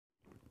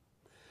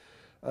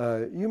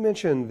You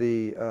mentioned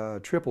the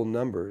triple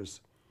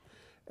numbers,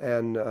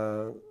 and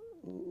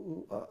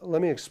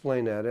let me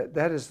explain that.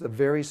 That is a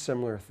very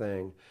similar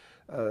thing.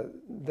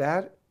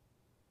 That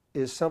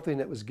is something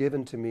that was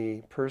given to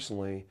me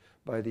personally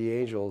by the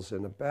angels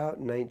in about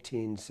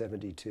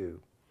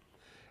 1972.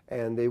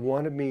 And they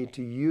wanted me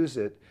to use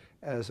it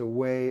as a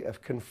way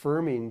of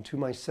confirming to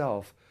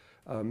myself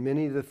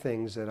many of the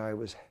things that I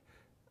was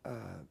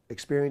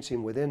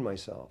experiencing within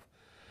myself.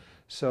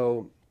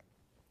 So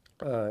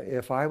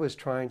if I was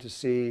trying to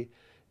see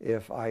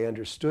if I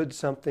understood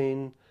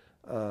something,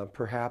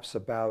 perhaps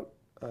about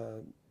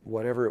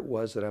whatever it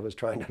was that I was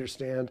trying to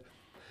understand,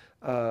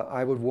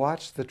 I would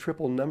watch the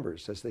triple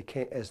numbers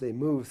as they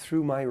move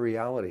through my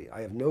reality.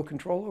 I have no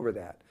control over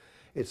that.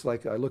 It's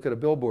like I look at a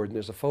billboard and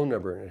there's a phone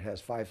number and it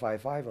has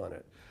 555 on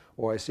it.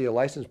 Or I see a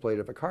license plate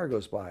if a car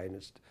goes by and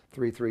it's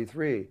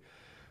 333.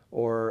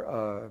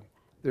 Or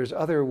there's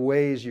other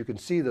ways you can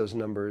see those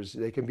numbers.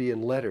 They can be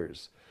in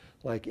letters.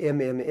 Like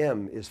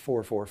MMM is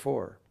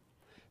 444.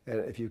 And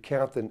if you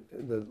count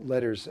the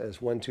letters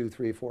as 1, 2,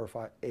 3, 4,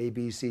 5, A,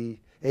 B, C,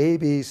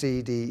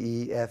 D,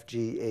 E, F,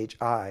 G, H,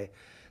 I,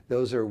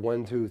 those are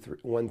 1 through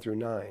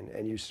 9,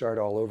 and you start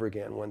all over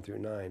again, 1 through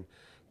 9.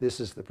 This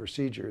is the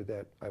procedure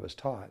that I was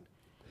taught.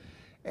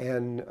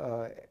 And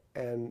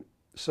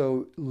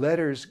so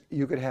letters,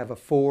 you could have a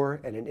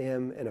 4 and an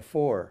M and a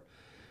 4.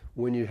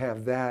 When you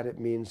have that, it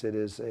means it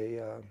is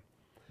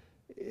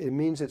it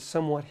means it's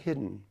somewhat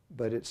hidden,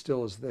 but it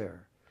still is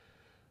there.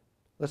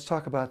 Let's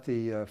talk about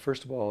the,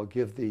 first of all,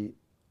 give the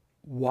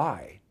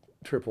why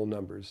triple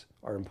numbers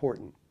are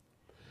important.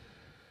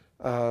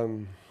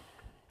 And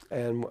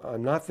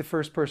I'm not the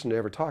first person to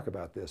ever talk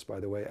about this, by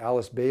the way.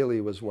 Alice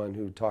Bailey was one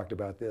who talked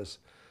about this.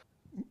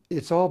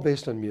 It's all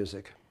based on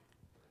music.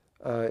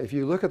 If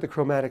you look at the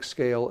chromatic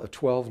scale of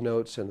 12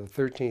 notes and the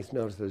 13th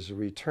note there's a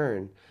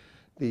return,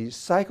 the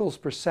cycles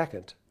per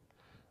second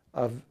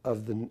of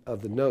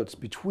the notes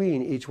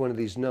between each one of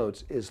these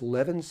notes is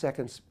 11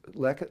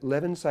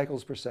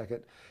 cycles per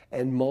second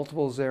and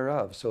multiples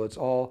thereof. So it's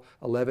all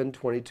 11,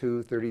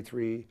 22,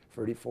 33,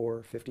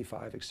 34,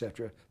 55,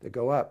 etc. that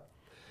go up.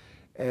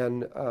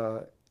 And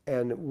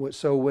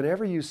so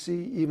whenever you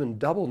see even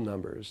double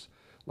numbers,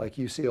 like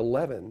you see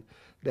 11,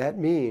 that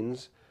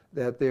means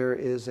that there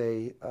is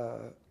a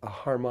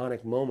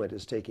harmonic moment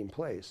is taking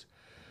place.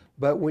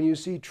 But when you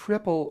see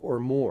triple or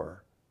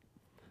more,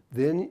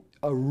 then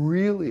a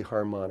really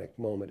harmonic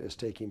moment is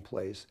taking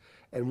place.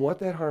 And what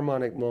that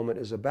harmonic moment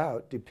is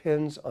about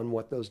depends on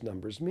what those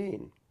numbers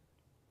mean.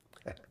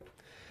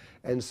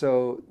 And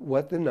so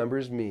what the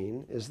numbers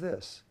mean is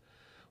this.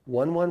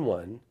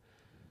 111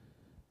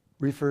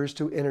 refers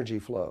to energy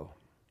flow.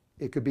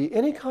 It could be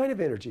any kind of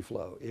energy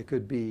flow. It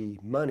could be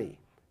money.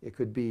 It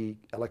could be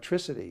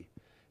electricity.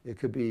 It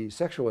could be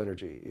sexual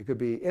energy. It could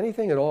be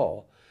anything at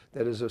all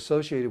that is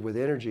associated with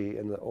energy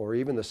or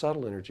even the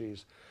subtle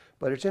energies,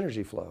 but it's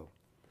energy flow.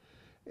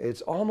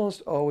 It's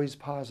almost always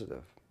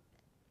positive.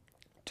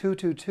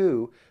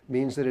 222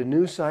 means that a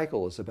new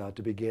cycle is about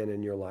to begin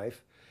in your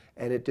life,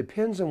 and it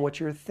depends on what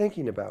you're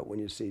thinking about when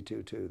you see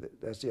 22.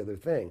 That's the other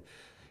thing.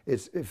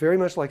 It's very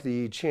much like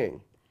the I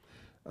Ching.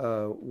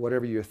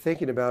 Whatever you're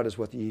thinking about is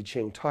what the I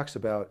Ching talks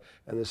about,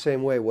 and the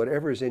same way,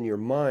 whatever is in your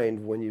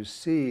mind when you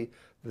see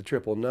the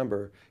triple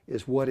number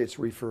is what it's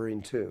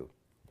referring to.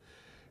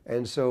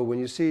 And so when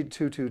you see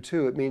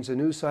 222, it means a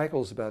new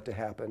cycle is about to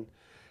happen,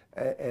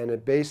 and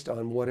it's based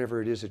on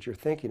whatever it is that you're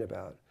thinking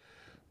about.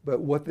 But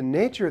what the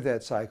nature of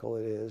that cycle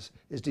is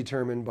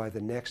determined by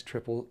the next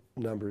triple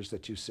numbers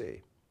that you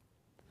see.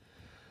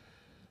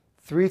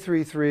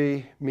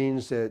 333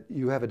 means that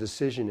you have a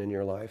decision in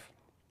your life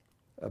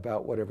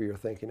about whatever you're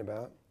thinking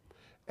about.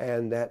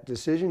 And that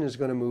decision is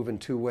going to move in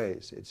two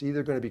ways. It's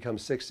either going to become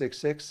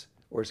 666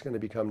 or it's going to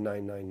become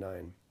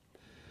 999.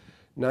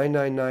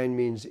 999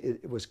 means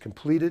it was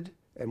completed,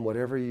 and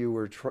whatever you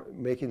were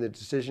making the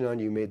decision on,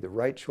 you made the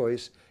right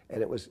choice,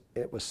 and it was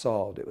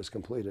solved, it was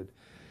completed.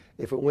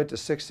 If it went to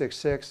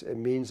 666, it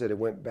means that it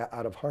went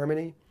out of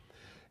harmony,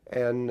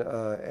 and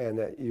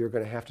that you're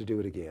going to have to do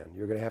it again.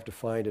 You're going to have to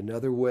find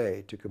another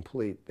way to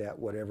complete that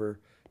whatever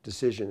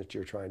decision that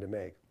you're trying to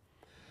make.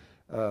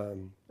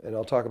 And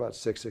I'll talk about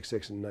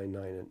 666 and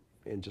 99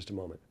 in just a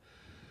moment.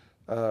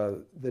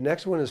 The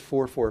next one is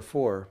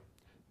 444.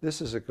 This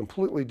is a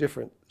completely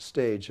different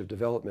stage of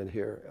development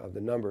here of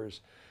the numbers.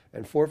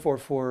 And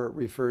 444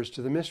 refers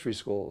to the mystery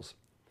schools.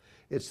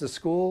 It's the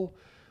school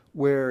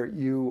where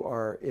you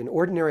are in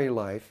ordinary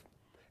life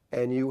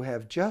and you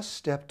have just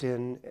stepped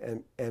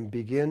in and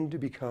begin to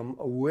become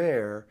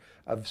aware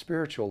of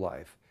spiritual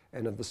life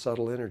and of the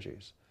subtle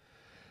energies.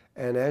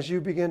 And as you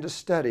begin to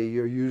study,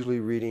 you're usually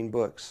reading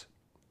books.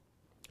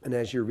 And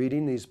as you're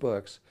reading these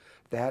books,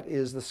 that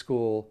is the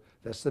school,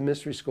 that's the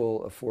mystery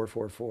school of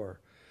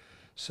 444.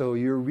 So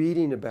you're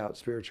reading about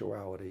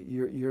spirituality.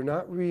 You're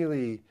not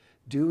really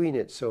doing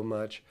it so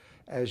much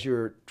as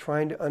you're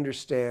trying to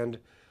understand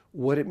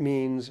what it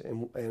means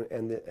and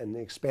the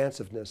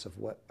expansiveness of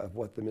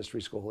what the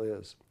mystery school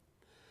is.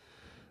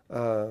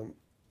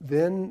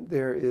 Then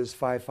there is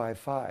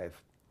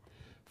 555.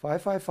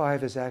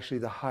 555 is actually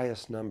the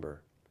highest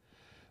number.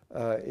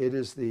 It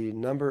is the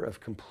number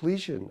of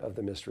completion of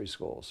the mystery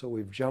school. So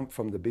we've jumped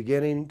from the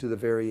beginning to the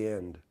very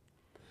end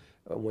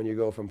when you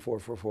go from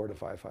 444 to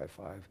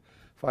 555.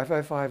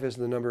 555 is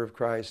the number of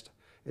Christ.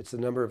 It's the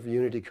number of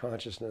unity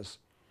consciousness.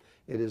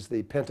 It is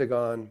the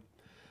pentagon.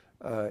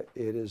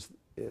 It's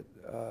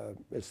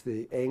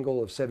the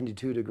angle of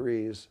 72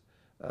 degrees.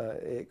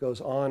 It goes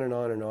on and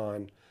on and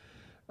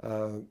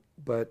on.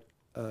 But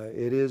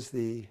it is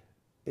the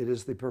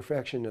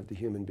perfection of the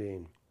human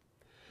being.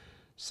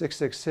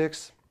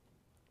 666,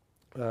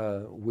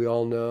 we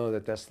all know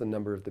that that's the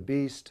number of the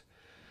beast,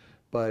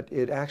 but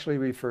it actually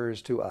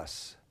refers to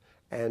us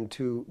and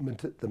to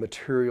the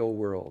material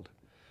world.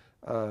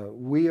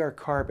 We are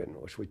carbon,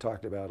 which we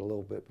talked about a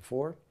little bit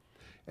before,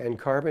 and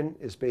carbon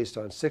is based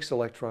on 6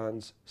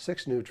 electrons,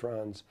 6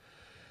 neutrons,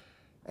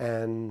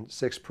 and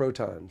 6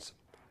 protons.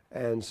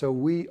 And so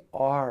we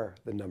are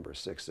the number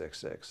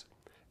 666.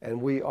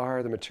 And we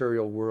are the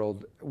material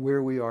world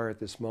where we are at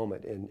this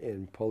moment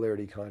in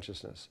polarity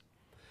consciousness.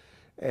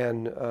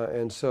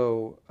 And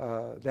so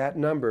that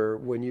number,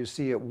 when you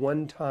see it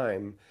one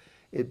time,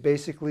 it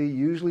basically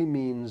usually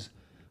means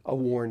a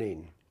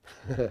warning.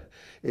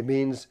 It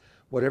means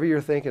whatever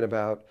you're thinking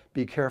about,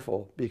 be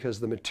careful, because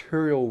the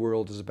material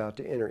world is about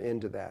to enter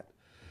into that.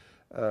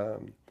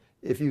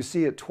 If you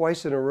see it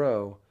twice in a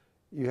row,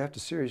 you have to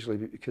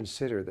seriously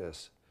consider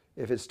this.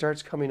 If it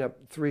starts coming up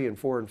 3 and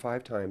 4 and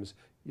 5 times,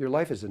 your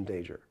life is in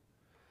danger.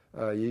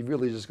 You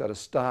really just got to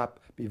stop,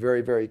 be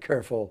very, very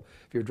careful.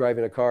 If you're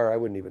driving a car, I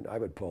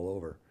would pull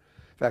over.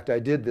 In fact, I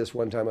did this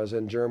one time. I was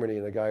in Germany,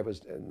 and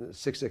and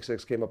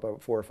 666 came up 4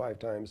 or 5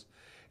 times,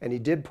 and he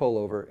did pull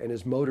over, and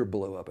his motor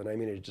blew up, and I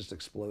mean, it just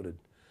exploded.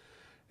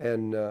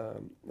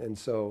 And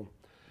so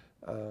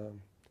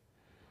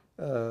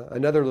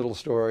another little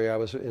story, I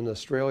was in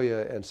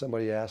Australia and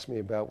somebody asked me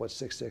about what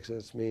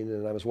 666 mean,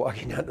 and I was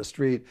walking down the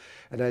street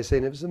and I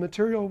said, it was the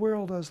material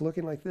world, I was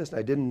looking like this, and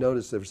I didn't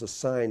notice there was a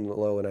sign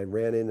low, and I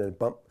ran in and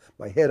bumped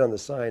my head on the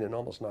sign and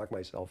almost knocked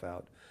myself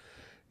out.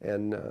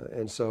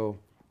 And so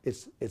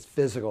it's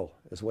physical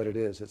is what it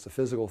is. It's a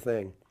physical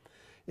thing.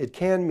 It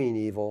can mean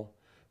evil,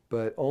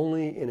 but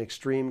only in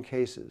extreme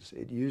cases.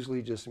 It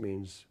usually just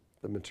means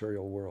the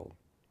material world.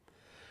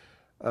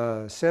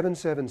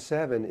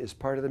 777 is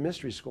part of the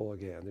mystery school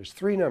again. There's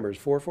 3 numbers,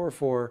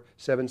 444,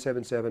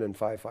 777, and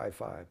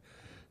 555.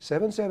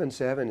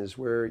 777 is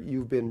where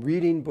you've been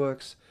reading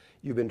books,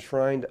 you've been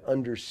trying to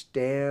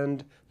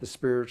understand the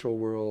spiritual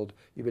world,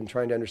 you've been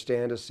trying to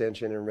understand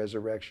ascension and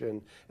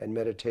resurrection and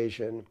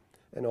meditation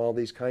and all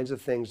these kinds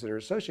of things that are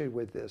associated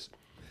with this.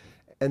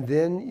 And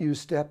then you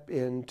step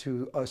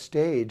into a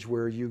stage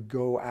where you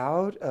go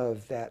out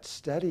of that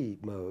study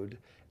mode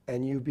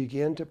and you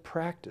begin to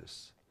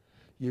practice.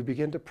 You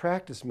begin to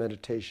practice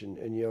meditation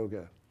and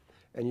yoga,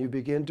 and you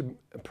begin to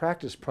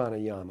practice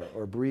pranayama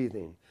or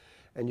breathing,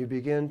 and you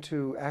begin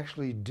to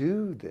actually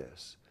do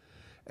this.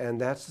 And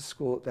that's the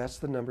school, that's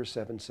the number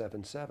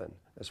 777.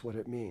 That's what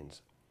it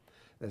means.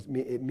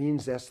 It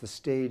means that's the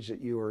stage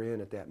that you are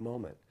in at that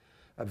moment.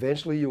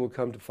 Eventually you will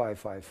come to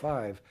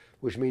 555,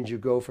 which means you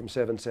go from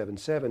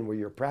 777, where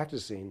you're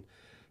practicing,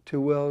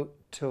 till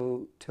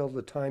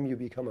the time you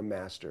become a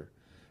master.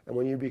 And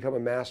when you become a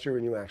master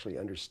and you actually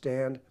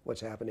understand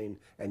what's happening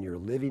and you're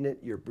living it,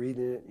 you're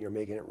breathing it, you're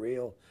making it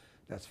real,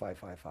 that's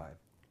 555.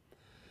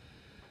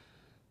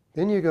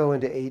 Then you go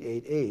into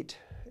 888,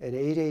 and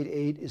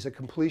 888 is a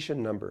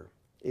completion number.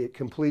 It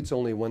completes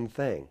only one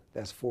thing,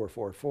 that's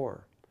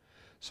 444.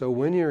 So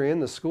when you're in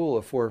the school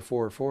of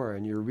 444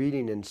 and you're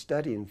reading and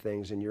studying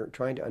things and you're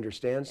trying to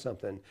understand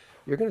something,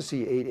 you're going to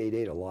see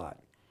 888 a lot.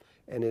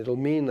 And it'll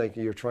mean like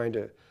you're trying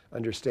to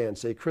understand,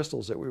 say,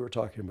 crystals that we were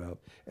talking about,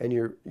 and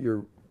you're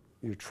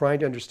trying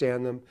to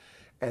understand them,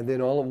 and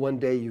then all in one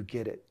day you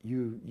get it.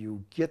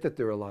 You get that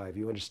they're alive.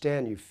 You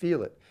understand, you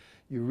feel it.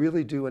 You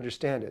really do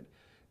understand it,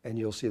 and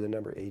you'll see the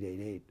number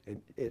 888.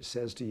 It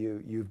says to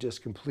you, you've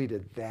just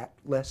completed that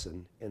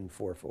lesson in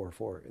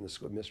 444 in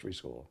the mystery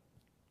school.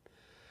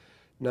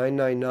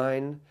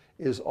 999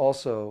 is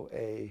also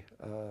a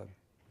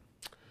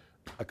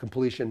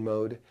completion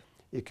mode.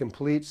 It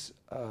completes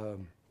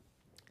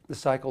the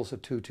cycles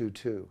of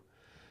 222.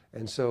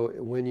 And so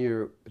when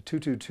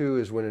 222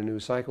 is when a new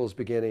cycle is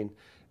beginning,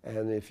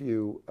 and if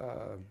you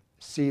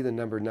see the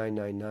number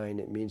 999,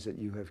 it means that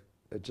you have,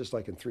 just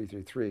like in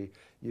 333,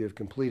 you have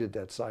completed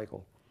that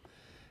cycle.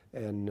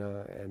 And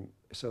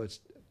so it's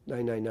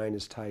 999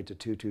 is tied to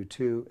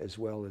 222 as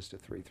well as to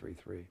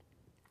 333.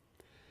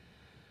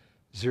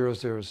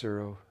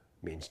 000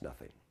 means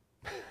nothing.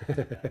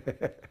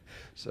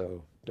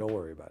 So don't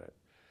worry about it.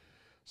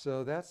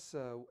 So that's,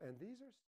 and these are...